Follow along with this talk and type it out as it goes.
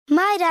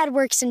My dad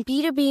works in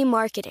B2B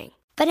marketing,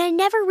 but I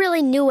never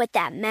really knew what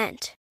that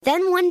meant.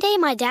 Then one day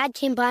my dad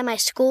came by my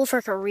school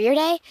for career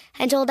day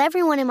and told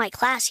everyone in my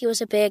class he was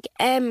a big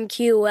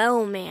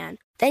MQL man.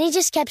 Then he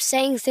just kept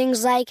saying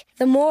things like,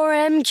 the more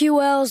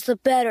MQLs, the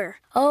better,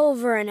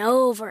 over and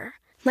over.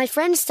 My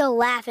friends still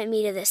laugh at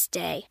me to this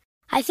day.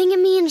 I think it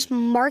means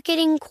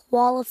marketing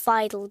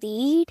qualified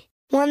lead.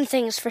 One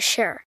thing's for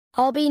sure,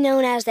 I'll be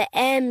known as the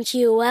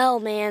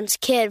MQL man's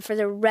kid for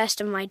the rest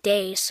of my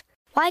days.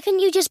 Why couldn't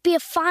you just be a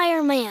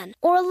fireman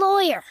or a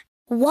lawyer?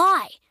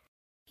 Why?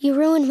 You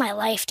ruined my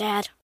life,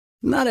 Dad.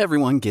 Not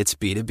everyone gets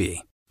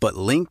B2B, but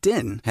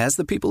LinkedIn has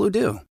the people who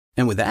do.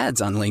 And with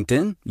ads on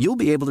LinkedIn, you'll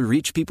be able to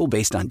reach people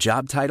based on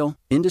job title,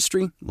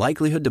 industry,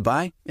 likelihood to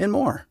buy, and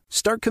more.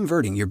 Start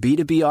converting your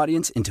B2B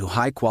audience into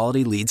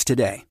high-quality leads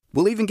today.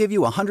 We'll even give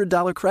you a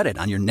 $100 credit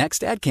on your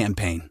next ad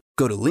campaign.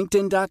 Go to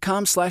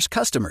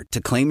linkedin.com/customer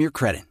to claim your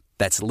credit.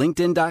 That's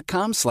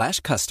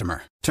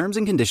linkedin.com/customer. Terms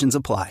and conditions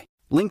apply.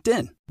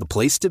 LinkedIn, the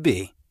place to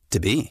be, to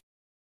be.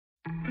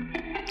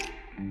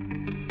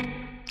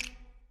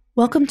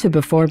 Welcome to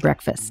Before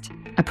Breakfast,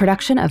 a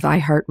production of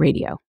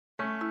iHeartRadio.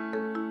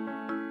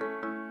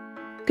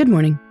 Good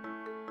morning.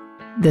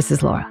 This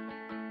is Laura.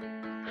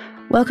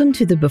 Welcome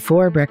to the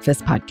Before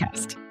Breakfast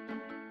podcast.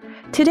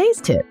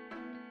 Today's tip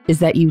is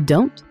that you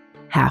don't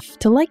have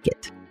to like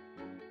it.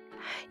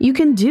 You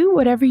can do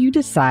whatever you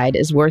decide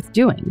is worth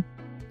doing,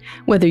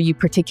 whether you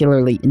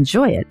particularly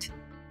enjoy it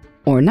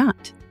or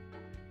not.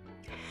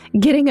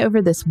 Getting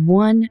over this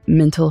one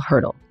mental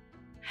hurdle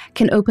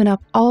can open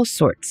up all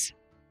sorts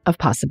of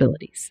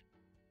possibilities.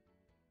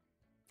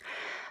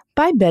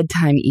 By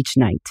bedtime each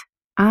night,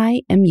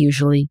 I am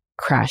usually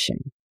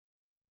crashing.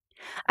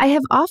 I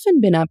have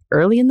often been up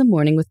early in the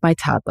morning with my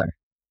toddler,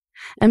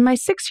 and my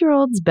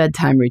 6-year-old's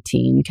bedtime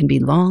routine can be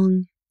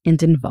long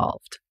and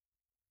involved.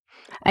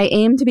 I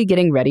aim to be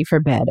getting ready for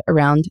bed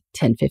around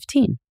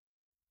 10:15.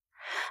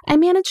 I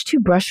manage to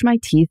brush my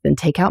teeth and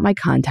take out my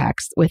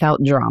contacts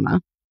without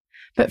drama,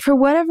 but for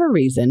whatever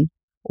reason,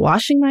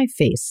 washing my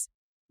face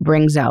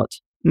brings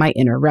out my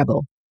inner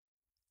rebel.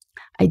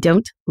 I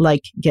don't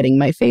like getting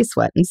my face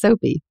wet and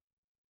soapy.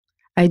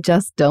 I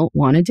just don't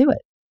want to do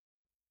it.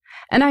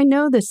 And I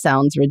know this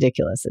sounds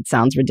ridiculous. It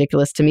sounds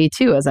ridiculous to me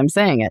too as I'm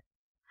saying it.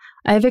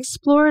 I have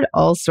explored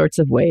all sorts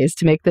of ways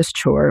to make this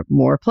chore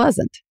more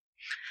pleasant.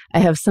 I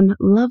have some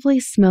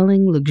lovely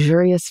smelling,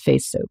 luxurious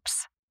face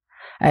soaps.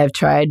 I have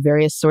tried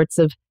various sorts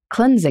of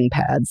cleansing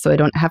pads so I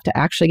don't have to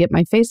actually get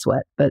my face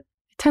wet, but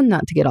I tend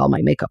not to get all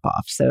my makeup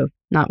off, so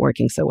not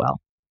working so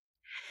well.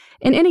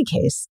 In any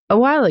case, a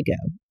while ago,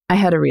 I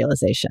had a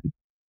realization.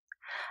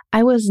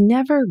 I was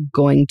never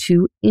going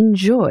to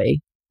enjoy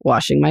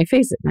washing my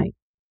face at night.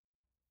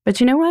 But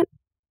you know what?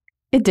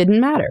 It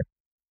didn't matter.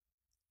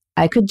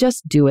 I could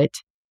just do it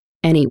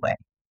anyway.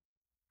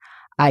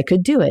 I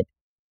could do it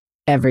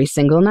every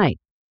single night.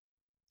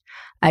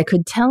 I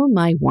could tell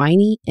my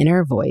whiny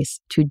inner voice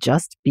to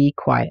just be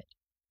quiet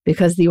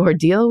because the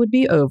ordeal would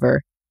be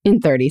over in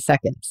 30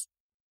 seconds.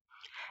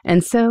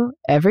 And so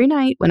every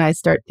night when I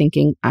start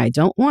thinking I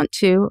don't want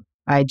to,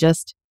 I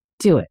just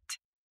do it.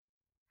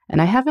 And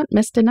I haven't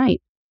missed a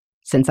night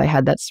since I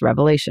had that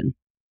revelation.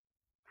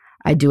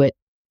 I do it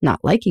not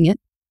liking it,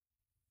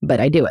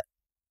 but I do it.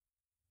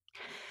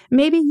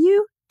 Maybe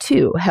you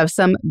too have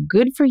some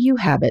good-for-you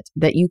habit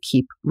that you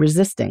keep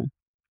resisting.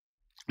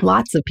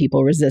 Lots of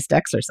people resist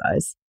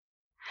exercise.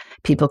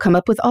 People come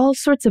up with all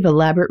sorts of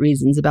elaborate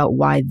reasons about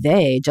why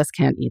they just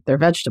can't eat their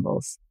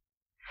vegetables.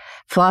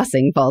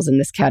 Flossing falls in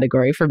this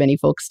category for many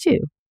folks too.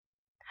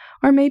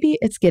 Or maybe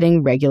it's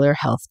getting regular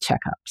health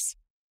checkups.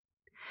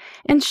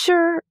 And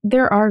sure,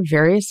 there are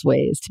various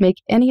ways to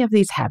make any of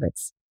these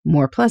habits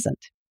more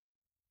pleasant.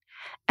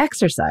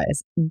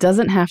 Exercise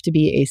doesn't have to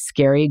be a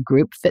scary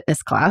group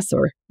fitness class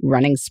or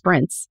running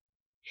sprints.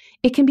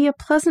 It can be a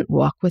pleasant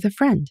walk with a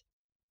friend.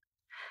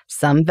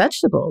 Some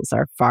vegetables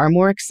are far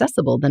more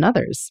accessible than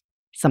others.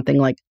 Something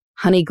like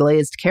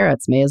honey-glazed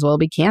carrots may as well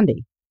be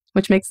candy,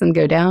 which makes them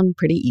go down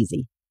pretty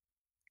easy.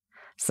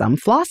 Some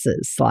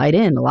flosses slide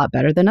in a lot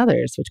better than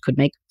others, which could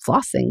make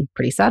flossing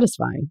pretty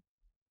satisfying.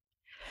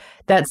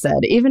 That said,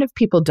 even if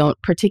people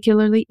don't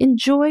particularly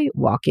enjoy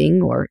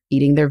walking or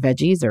eating their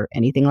veggies or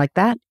anything like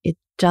that, it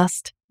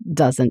just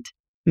doesn't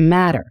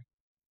matter.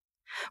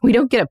 We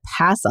don't get a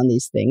pass on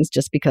these things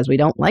just because we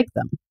don't like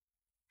them.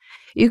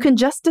 You can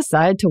just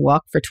decide to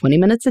walk for 20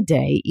 minutes a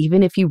day,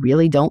 even if you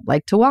really don't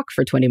like to walk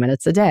for 20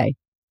 minutes a day.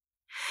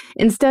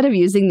 Instead of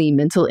using the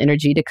mental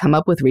energy to come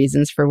up with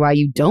reasons for why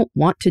you don't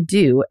want to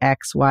do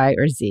X, Y,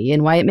 or Z,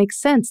 and why it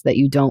makes sense that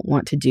you don't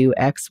want to do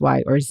X,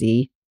 Y, or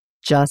Z,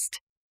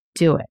 just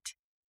do it.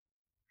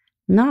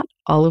 Not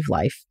all of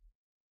life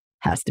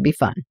has to be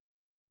fun.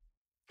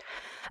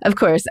 Of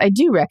course, I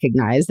do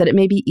recognize that it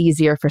may be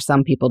easier for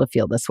some people to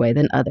feel this way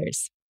than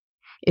others.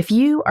 If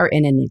you are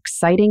in an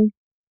exciting,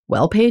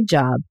 well-paid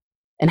job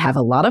and have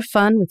a lot of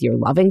fun with your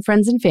loving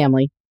friends and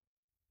family,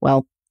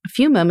 well, a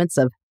few moments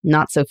of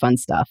not so fun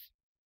stuff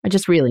are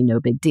just really no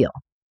big deal.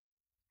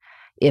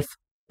 If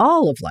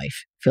all of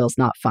life feels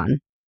not fun,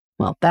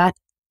 well, that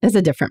is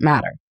a different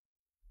matter.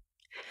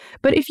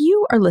 But if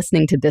you are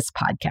listening to this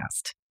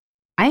podcast,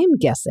 I am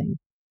guessing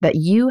that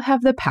you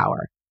have the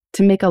power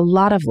to make a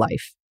lot of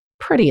life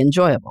pretty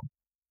enjoyable.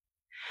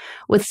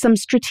 With some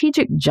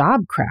strategic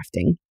job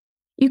crafting,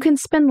 you can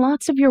spend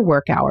lots of your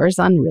work hours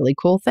on really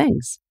cool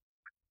things.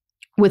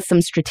 With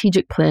some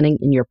strategic planning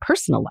in your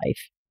personal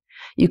life,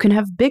 you can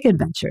have big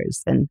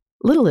adventures and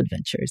little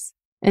adventures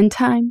and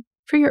time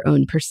for your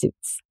own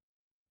pursuits.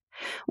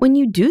 When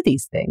you do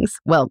these things,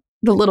 well,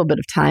 the little bit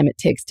of time it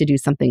takes to do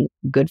something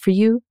good for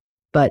you,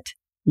 but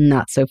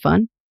not so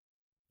fun,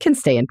 can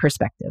stay in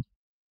perspective.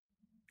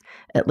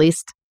 At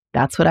least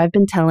that's what I've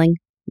been telling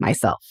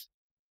myself.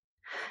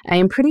 I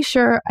am pretty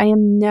sure I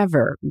am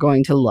never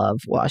going to love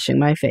washing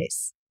my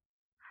face,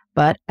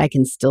 but I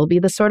can still be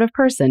the sort of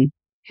person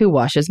who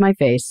washes my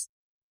face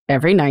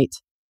every night,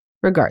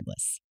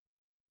 regardless.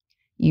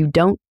 You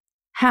don't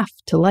have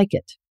to like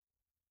it.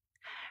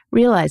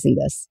 Realizing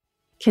this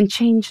can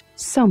change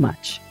so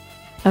much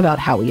about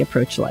how we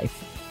approach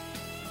life.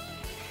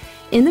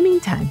 In the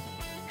meantime,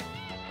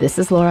 this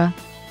is Laura.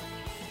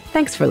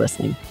 Thanks for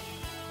listening.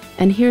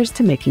 And here's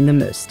to making the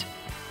most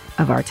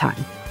of our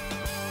time.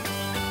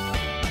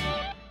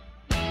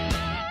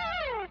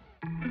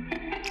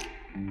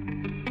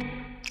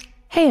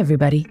 Hey,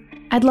 everybody.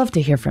 I'd love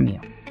to hear from you.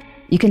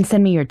 You can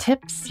send me your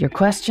tips, your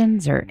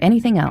questions, or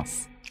anything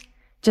else.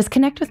 Just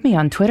connect with me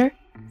on Twitter,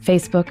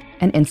 Facebook,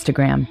 and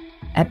Instagram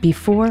at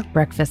Before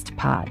Breakfast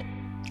Pod.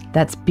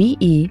 That's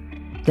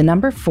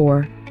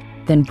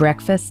BE4, then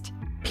breakfast,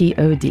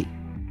 POD.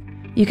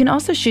 You can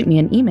also shoot me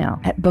an email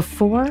at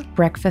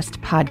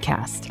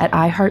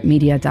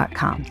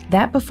beforebreakfastpodcast@iheartmedia.com.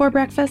 That Before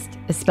Breakfast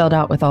is spelled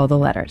out with all the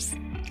letters.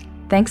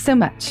 Thanks so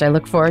much. I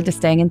look forward to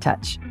staying in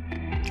touch.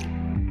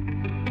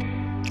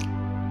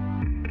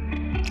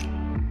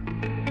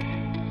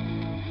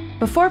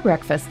 Before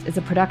Breakfast is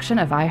a production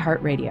of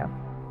iHeartRadio.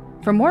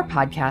 For more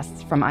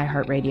podcasts from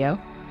iHeartRadio,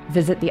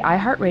 visit the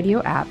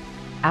iHeartRadio app,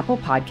 Apple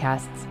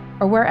Podcasts,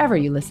 or wherever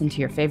you listen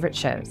to your favorite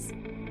shows.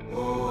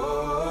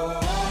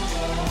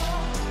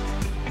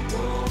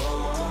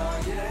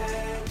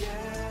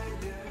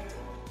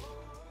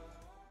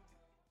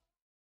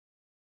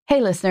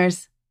 Hey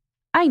listeners,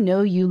 I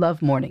know you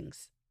love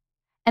mornings.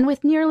 And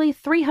with nearly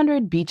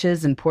 300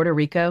 beaches in Puerto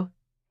Rico,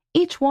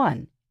 each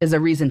one is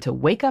a reason to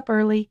wake up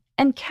early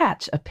and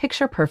catch a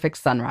picture-perfect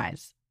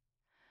sunrise.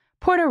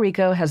 Puerto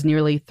Rico has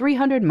nearly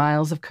 300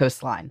 miles of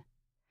coastline,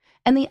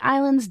 and the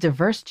island's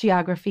diverse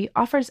geography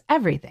offers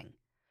everything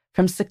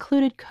from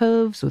secluded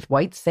coves with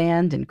white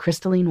sand and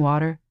crystalline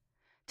water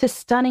to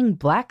stunning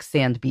black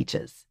sand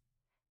beaches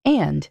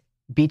and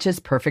beaches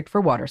perfect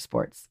for water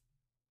sports.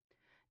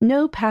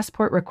 No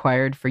passport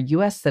required for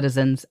U.S.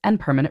 citizens and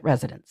permanent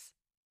residents.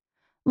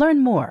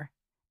 Learn more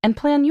and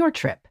plan your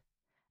trip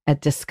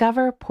at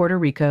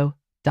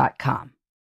discoverpuertorico.com.